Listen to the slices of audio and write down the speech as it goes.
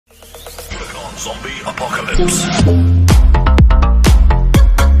Zombie apocalypse.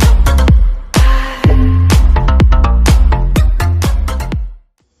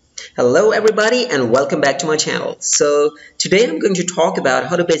 Hello everybody and welcome back to my channel. So today I'm going to talk about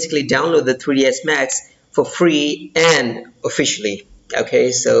how to basically download the 3ds Max for free and officially.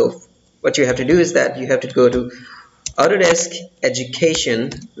 Okay, so what you have to do is that you have to go to Autodesk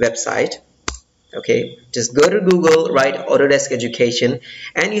Education website. Okay, just go to Google, write Autodesk Education,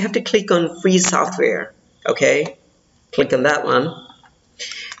 and you have to click on free software. Okay, click on that one,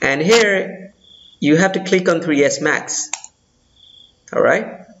 and here you have to click on 3ds Max.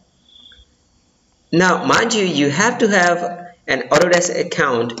 Alright, now mind you, you have to have an Autodesk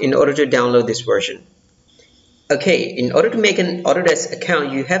account in order to download this version. Okay, in order to make an Autodesk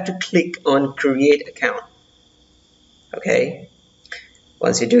account, you have to click on create account. Okay,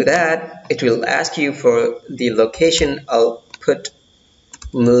 once you do that, it will ask you for the location. I'll put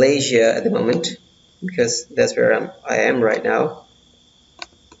Malaysia at the moment because that's where I am right now.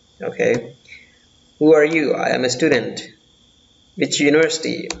 Okay, who are you? I am a student. Which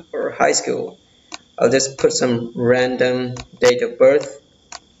university or high school? I'll just put some random date of birth.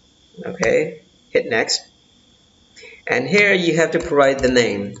 Okay, hit next. And here you have to provide the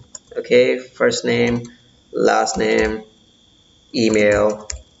name. Okay, first name, last name, email,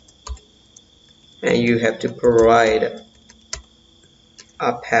 and you have to provide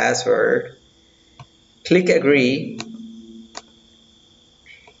a password. Click agree,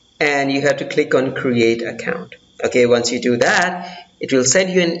 and you have to click on create account. Okay, once you do that, it will send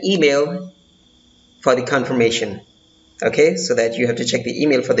you an email for the confirmation. Okay, so that you have to check the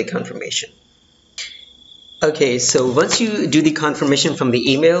email for the confirmation. Okay, so once you do the confirmation from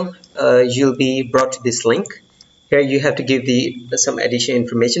the email, you'll be brought to this link. Here you have to give some additional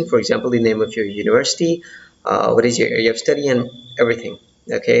information, for example, the name of your university, what is your area of study, and everything.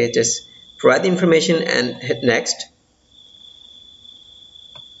 Okay, just provide the information and hit next.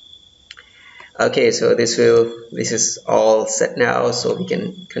 Okay, so this is all set now, so we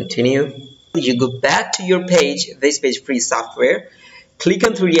can continue. You go back to your page, this page, free software, click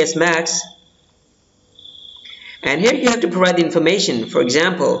on 3ds Max, and here you have to provide the information. For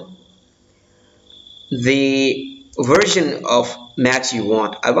example, the version of Max you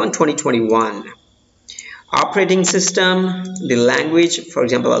want. I want 2021. Operating system, the language, for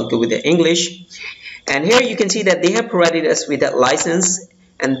example, I'll go with the English. And here you can see that they have provided us with that license,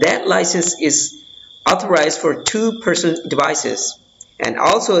 and that license is authorized for 2 personal devices, and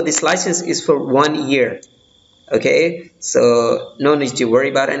also this license is for 1 year. Okay, so no need to worry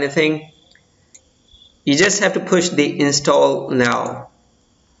about anything. You just have to push the install now,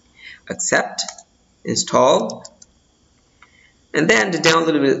 accept, install, and then the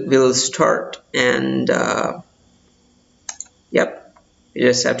download will start. And yep, you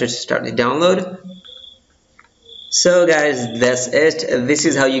just have to start the download. So guys, that's it. This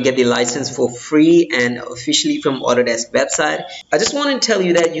is how you get the license for free and officially from Autodesk website. I just want to tell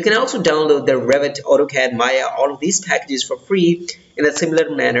you that you can also download the Revit, AutoCAD, Maya, all of these packages for free in a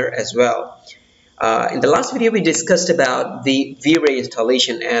similar manner as well. In the last video we discussed about the VRay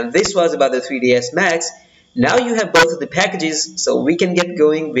installation, and this was about the 3ds Max. Now you have both of the packages, so we can get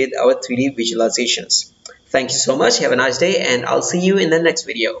going with our 3D visualizations. Thank you so much. Have a nice day, and I'll see you in the next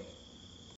video.